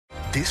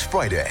This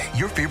Friday,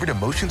 your favorite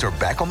emotions are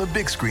back on the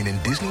big screen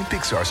in Disney and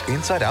Pixar's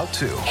Inside Out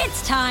 2.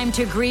 It's time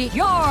to greet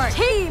your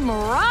Team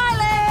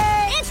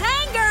Riley. It's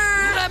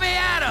anger. Let me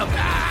at him.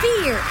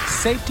 Fear.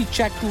 Safety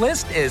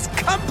checklist is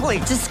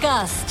complete.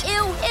 Disgust.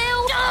 Ew.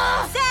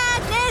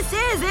 Sadness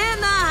is in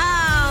the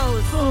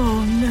house.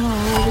 Oh, no.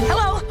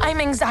 Hello, I'm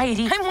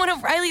anxiety. I'm one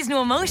of Riley's new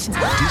emotions.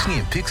 Disney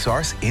and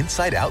Pixar's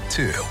Inside Out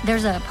 2.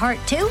 There's a part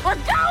 2? We're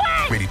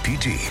going! Rated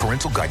PG.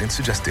 Parental guidance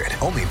suggested.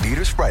 Only in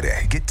theaters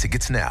Friday. Get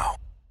tickets now.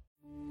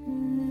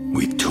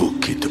 We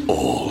took it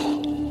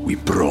all. We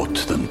brought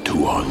them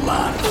to our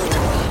land.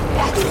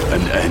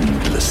 An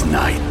endless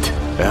night,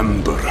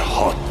 ember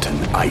hot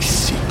and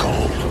icy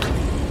cold.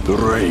 The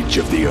rage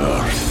of the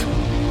earth.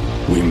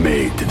 We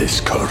made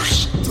this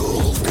curse.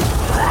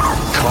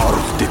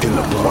 Carved it in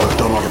the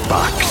blood on our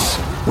backs.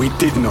 We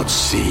did not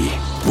see.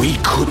 We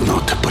could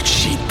not, but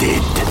she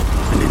did.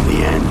 And in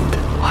the end,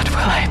 What will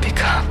I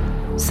become?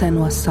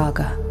 Senua's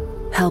Saga.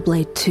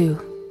 Hellblade 2.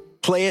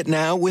 Play it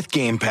now with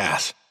Game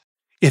Pass.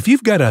 If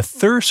you've got a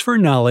thirst for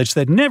knowledge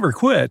that never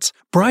quits,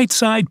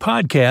 Brightside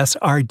Podcasts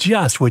are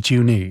just what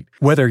you need.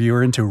 Whether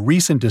you're into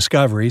recent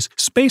discoveries,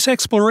 space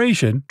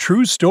exploration,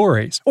 true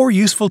stories, or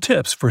useful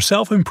tips for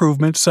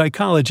self-improvement,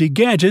 psychology,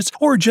 gadgets,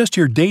 or just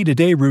your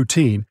day-to-day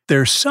routine,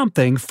 there's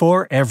something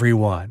for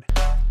everyone.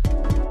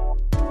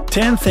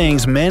 10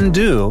 things men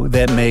do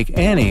that make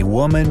any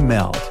woman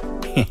melt.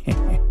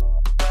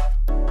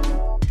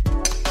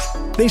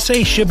 They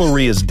say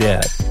chivalry is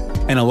dead.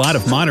 And a lot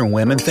of modern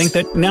women think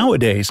that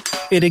nowadays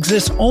it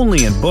exists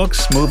only in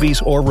books,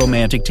 movies, or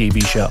romantic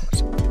TV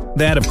shows.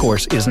 That, of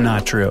course, is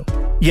not true.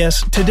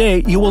 Yes,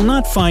 today you will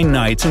not find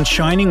knights in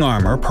shining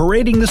armor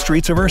parading the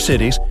streets of our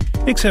cities,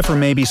 except for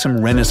maybe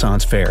some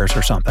Renaissance fairs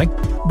or something.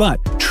 But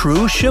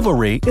true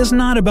chivalry is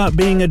not about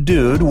being a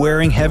dude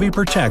wearing heavy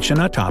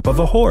protection atop of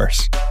a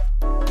horse.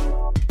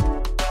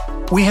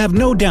 We have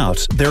no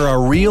doubts there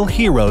are real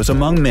heroes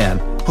among men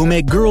who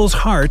make girls'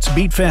 hearts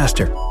beat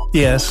faster.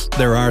 Yes,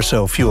 there are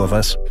so few of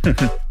us.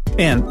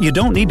 And you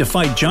don't need to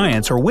fight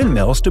giants or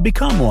windmills to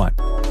become one.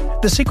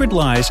 The secret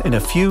lies in a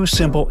few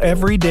simple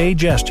everyday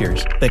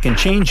gestures that can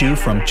change you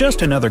from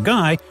just another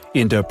guy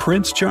into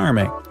Prince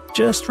Charming.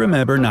 Just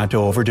remember not to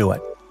overdo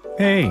it.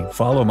 Hey,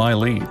 follow my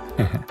lead.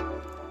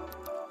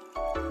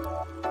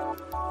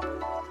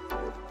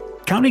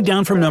 Counting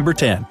down from number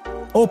 10.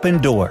 Open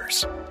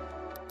doors.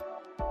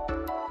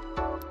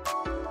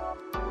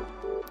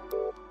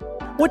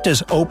 What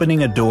does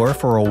opening a door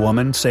for a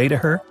woman say to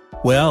her?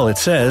 Well, it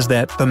says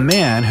that the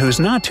man who's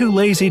not too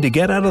lazy to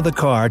get out of the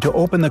car to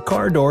open the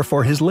car door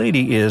for his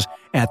lady is,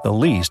 at the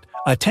least,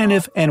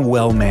 attentive and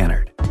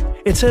well-mannered.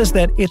 It says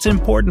that it's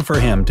important for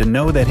him to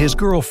know that his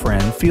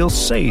girlfriend feels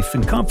safe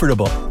and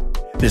comfortable.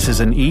 This is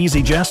an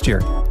easy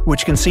gesture,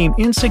 which can seem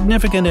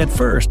insignificant at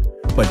first,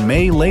 but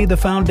may lay the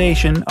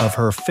foundation of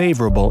her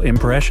favorable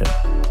impression.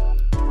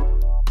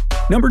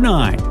 Number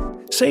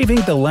 9. Saving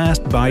the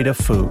last bite of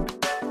food.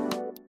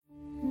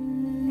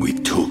 we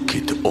took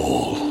it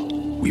all.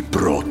 We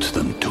brought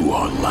them to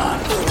our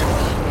land.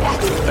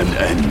 An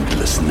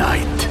endless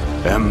night,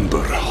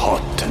 ember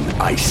hot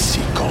and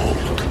icy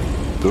cold.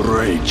 The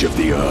rage of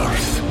the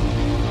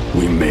earth.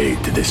 We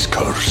made this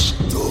curse.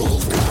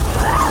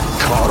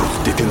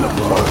 Carved it in the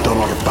blood on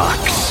our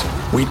backs.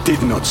 We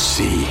did not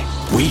see.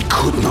 We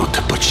could not,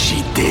 but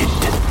she did.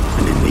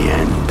 And in the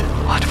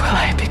end... What will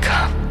I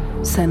become?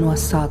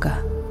 Senua's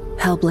Saga.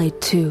 Hellblade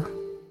 2.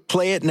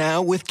 Play it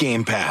now with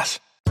Game Pass.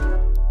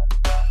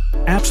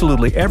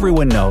 Absolutely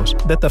everyone knows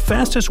that the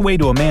fastest way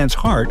to a man's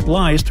heart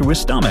lies through his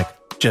stomach.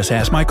 Just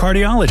ask my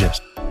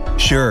cardiologist.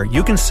 Sure,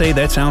 you can say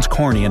that sounds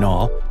corny and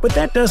all, but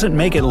that doesn't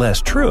make it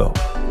less true.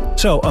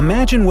 So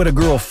imagine what a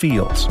girl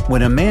feels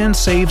when a man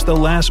saves the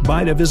last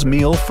bite of his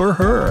meal for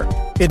her.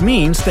 It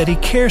means that he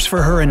cares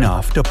for her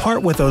enough to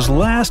part with those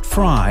last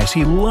fries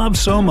he loves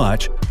so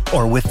much,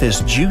 or with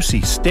this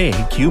juicy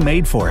steak you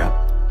made for him.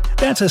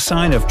 That's a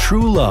sign of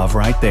true love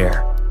right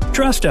there.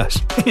 Trust us,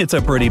 it's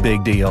a pretty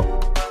big deal.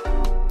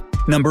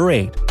 Number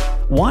 8.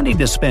 Wanting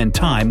to spend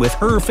time with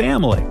her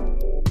family.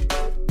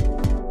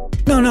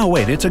 No,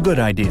 wait, it's a good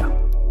idea.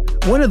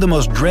 One of the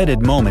most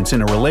dreaded moments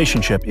in a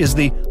relationship is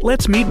the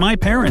 "let's meet my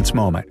parents"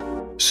 moment.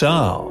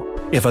 So,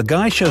 if a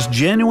guy shows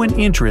genuine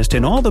interest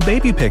in all the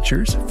baby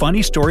pictures,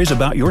 funny stories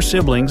about your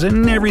siblings,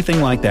 and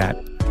everything like that,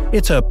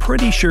 it's a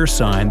pretty sure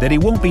sign that he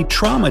won't be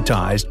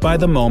traumatized by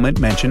the moment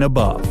mentioned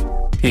above.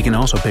 He can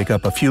also pick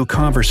up a few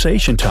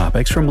conversation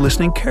topics from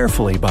listening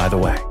carefully, by the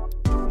way.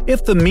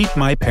 If the meet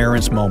my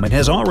parents moment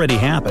has already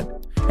happened,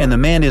 and the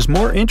man is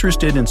more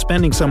interested in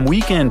spending some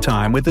weekend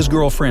time with his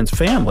girlfriend's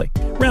family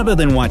rather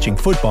than watching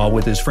football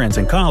with his friends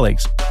and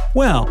colleagues,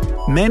 well,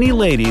 many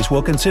ladies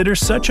will consider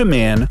such a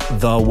man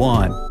the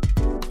one.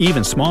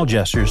 Even small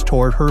gestures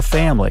toward her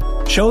family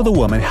show the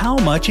woman how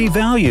much he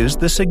values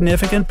the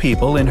significant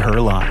people in her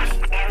life.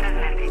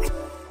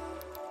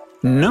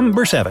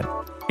 Number 7.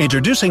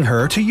 Introducing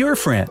her to your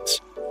friends.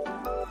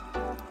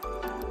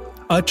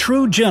 A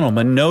true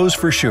gentleman knows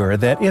for sure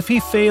that if he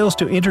fails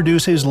to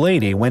introduce his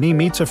lady when he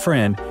meets a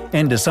friend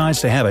and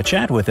decides to have a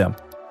chat with him,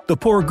 the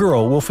poor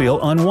girl will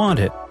feel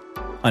unwanted.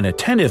 An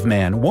attentive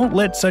man won't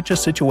let such a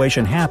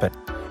situation happen,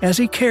 as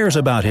he cares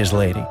about his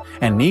lady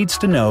and needs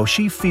to know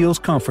she feels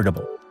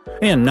comfortable.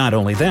 And not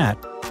only that,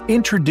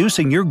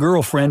 introducing your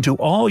girlfriend to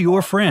all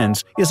your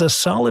friends is a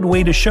solid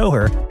way to show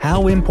her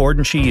how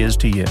important she is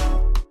to you.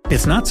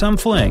 It's not some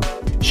fling.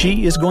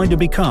 She is going to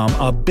become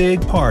a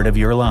big part of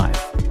your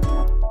life.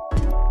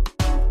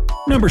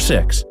 Number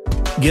 6.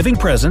 Giving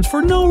presents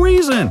for no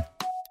reason.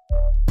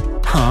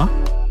 Huh?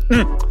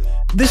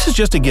 This is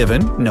just a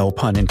given, no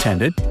pun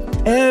intended.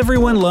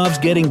 Everyone loves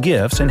getting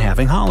gifts and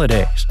having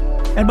holidays.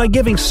 And by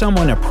giving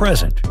someone a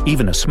present,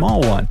 even a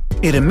small one,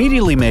 it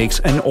immediately makes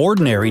an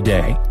ordinary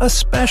day a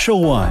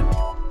special one.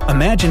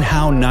 Imagine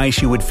how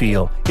nice you would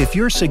feel if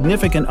your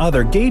significant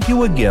other gave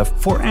you a gift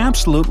for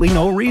absolutely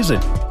no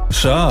reason.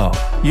 So,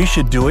 you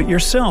should do it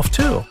yourself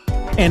too.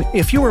 And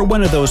if you are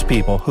one of those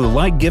people who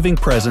like giving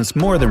presents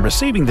more than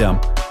receiving them,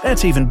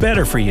 that's even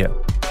better for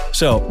you.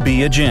 So,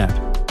 be a gent.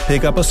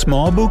 Pick up a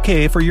small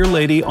bouquet for your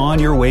lady on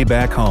your way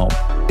back home.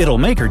 It'll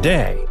make her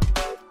day.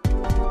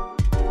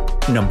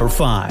 Number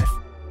 5.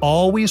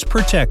 Always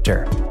protect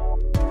her.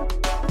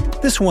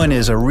 This one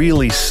is a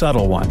really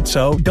subtle one,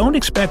 so don't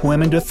expect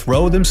women to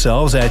throw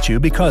themselves at you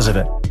because of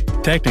it.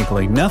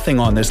 Technically, nothing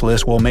on this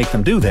list will make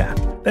them do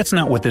that. That's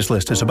not what this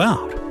list is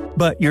about.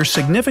 But your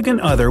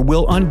significant other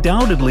will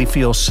undoubtedly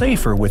feel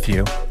safer with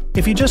you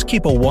if you just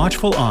keep a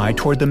watchful eye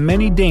toward the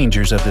many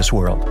dangers of this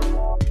world.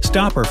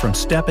 Stop her from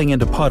stepping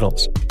into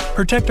puddles.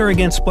 Protect her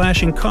against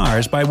splashing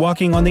cars by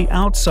walking on the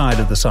outside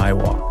of the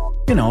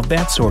sidewalk. You know,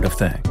 that sort of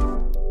thing.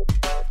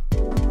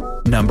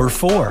 Number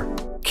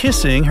 4.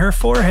 Kissing her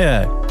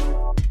forehead.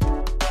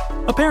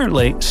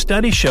 Apparently,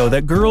 studies show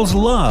that girls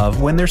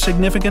love when their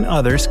significant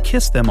others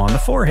kiss them on the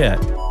forehead.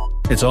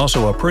 It's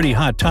also a pretty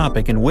hot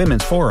topic in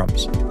women's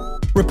forums.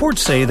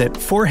 Reports say that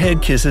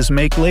forehead kisses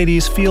make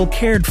ladies feel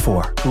cared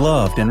for,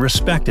 loved and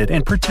respected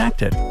and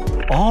protected.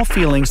 All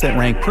feelings that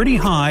rank pretty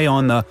high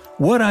on the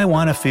 "what I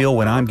want to feel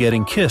when I'm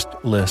getting kissed"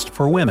 list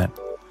for women.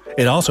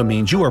 It also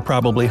means you are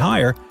probably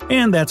higher,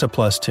 and that's a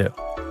plus too.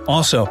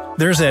 Also,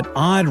 there's that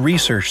odd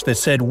research that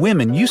said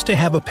women used to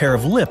have a pair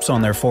of lips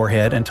on their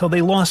forehead until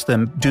they lost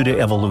them due to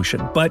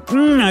evolution, but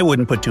I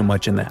wouldn't put too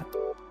much in that.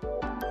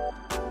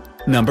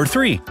 Number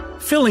 3.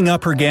 Filling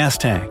up her gas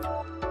tank.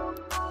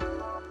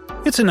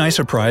 It's a nice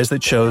surprise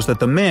that shows that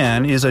the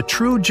man is a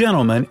true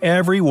gentleman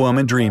every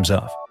woman dreams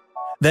of.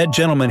 That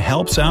gentleman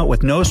helps out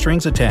with no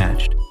strings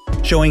attached,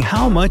 showing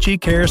how much he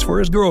cares for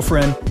his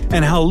girlfriend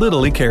and how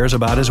little he cares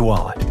about his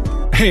wallet.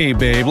 Hey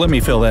babe, let me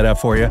fill that up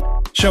for you.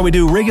 Shall we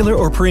do regular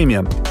or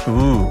premium?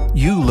 Ooh,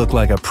 you look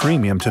like a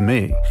premium to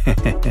me.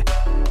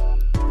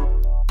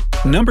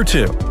 Number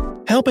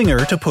 2. Helping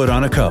her to put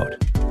on a coat.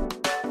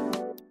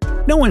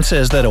 No one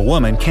says that a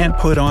woman can't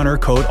put on her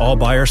coat all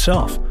by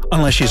herself,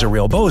 unless she's a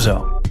real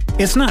bozo.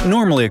 It's not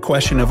normally a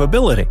question of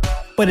ability,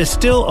 but it's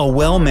still a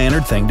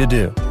well-mannered thing to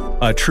do.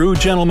 A true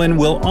gentleman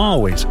will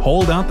always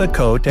hold out the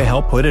coat to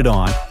help put it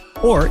on,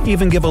 or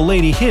even give a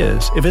lady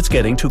his if it's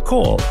getting too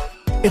cold.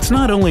 It's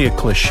not only a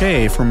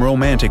cliché from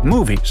romantic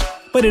movies,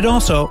 but it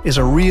also is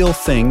a real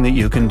thing that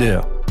you can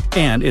do.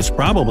 And it's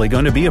probably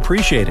going to be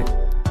appreciated.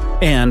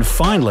 And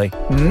finally,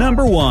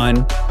 number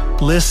 1,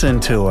 listen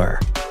to her.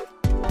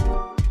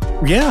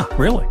 Yeah,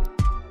 really.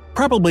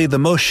 Probably the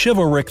most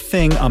chivalric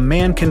thing a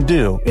man can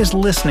do is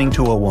listening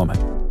to a woman.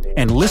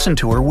 And listen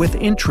to her with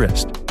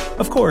interest.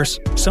 Of course,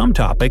 some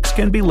topics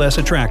can be less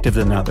attractive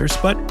than others,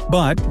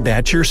 but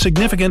that's your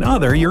significant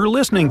other you're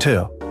listening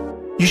to.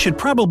 You should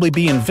probably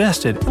be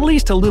invested at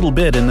least a little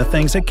bit in the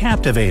things that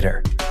captivate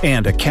her.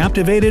 And a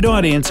captivated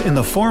audience in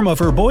the form of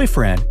her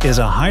boyfriend is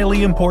a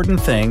highly important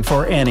thing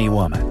for any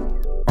woman.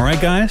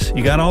 Alright guys,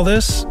 you got all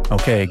this?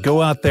 Okay,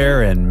 go out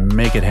there and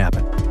make it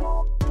happen.